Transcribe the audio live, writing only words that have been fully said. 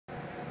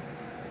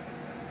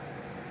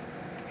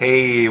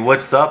Hey,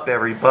 what's up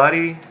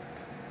everybody?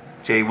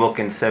 J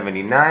Wilkins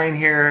 79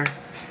 here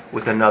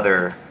with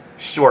another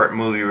short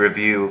movie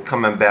review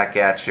coming back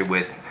at you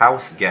with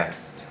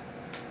Houseguest.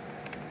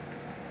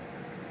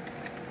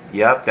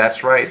 Yep,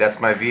 that's right, that's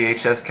my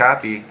VHS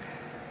copy.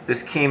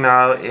 This came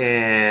out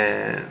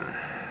in...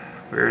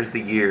 where's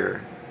the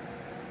year?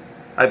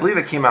 I believe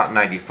it came out in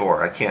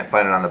 94. I can't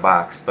find it on the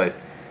box, but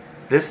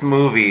this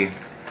movie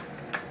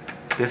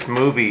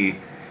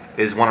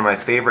is one of my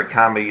favorite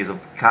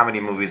comedy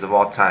movies of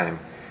all time,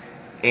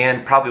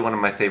 and probably one of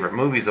my favorite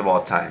movies of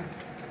all time,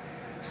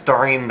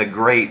 starring the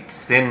great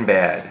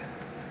Sinbad.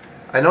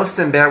 I know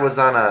Sinbad was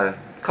on a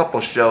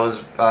couple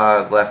shows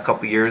the last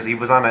couple years. He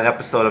was on an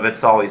episode of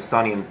It's Always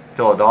Sunny in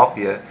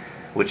Philadelphia,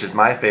 which is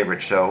my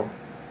favorite show.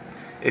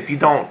 If you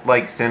don't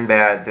like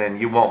Sinbad, then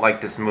you won't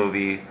like this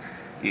movie.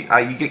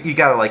 You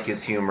gotta like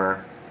his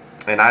humor,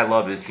 and I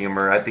love his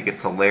humor. I think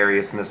it's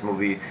hilarious in this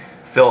movie.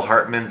 Phil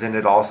Hartman's in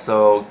it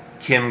also.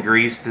 Kim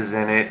Greist is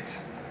in it.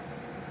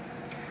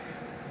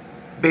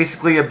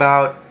 Basically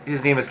about,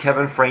 his name is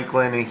Kevin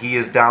Franklin, and he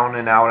is down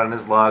and out on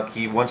his luck.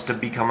 He wants to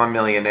become a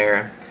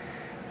millionaire,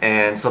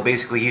 and so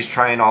basically he's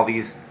trying all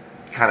these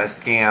kind of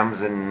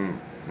scams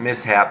and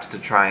mishaps to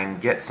try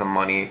and get some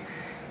money.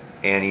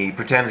 And he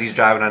pretends he's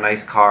driving a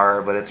nice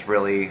car, but it's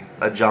really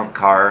a junk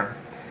car.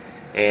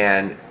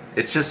 And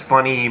it's just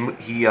funny.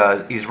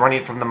 He's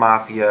running from the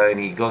mafia, and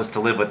he goes to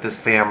live with this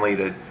family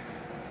to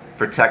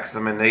protects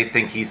them, and they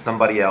think he's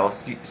somebody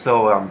else.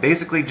 So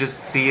basically just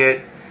see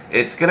it.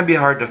 It's going to be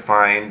hard to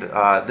find.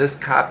 This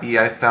copy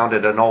I found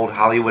at an old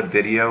Hollywood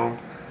Video.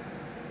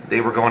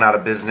 They were going out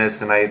of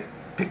business, and I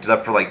picked it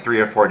up for like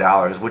 $3 or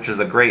 $4, which is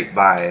a great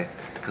buy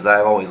because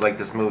I've always liked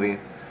this movie.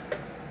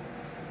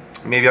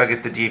 Maybe I'll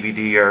get the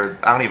DVD, or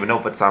I don't even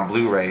know if it's on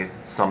Blu-ray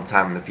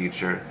sometime in the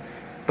future.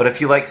 But if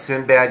you like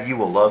Sinbad, you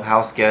will love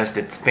Houseguest.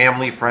 It's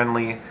family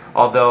friendly,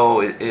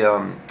 although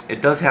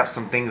it does have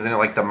some things in it,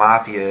 like the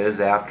mafia is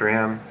after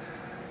him,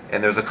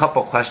 and there's a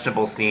couple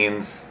questionable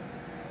scenes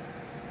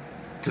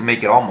to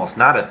make it almost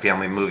not a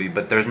family movie.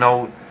 But there's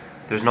no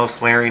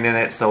swearing in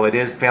it, so it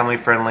is family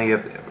friendly.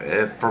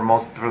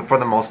 For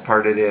the most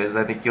part, it is.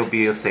 I think you'll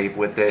be safe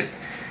with it.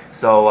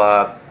 So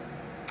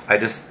I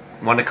just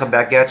want to come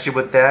back at you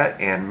with that.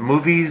 And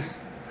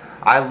movies,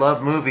 I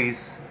love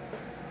movies,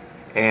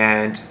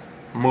 and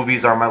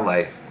movies are my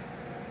life.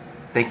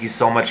 Thank you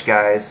so much,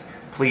 guys.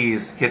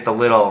 Please hit the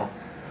little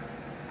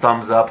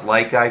thumbs up,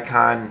 like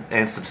icon,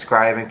 and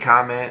subscribe and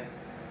comment.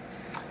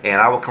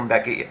 And I will come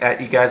back at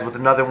you guys with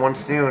another one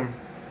soon.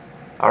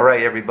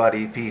 Alright,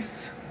 everybody.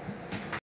 Peace.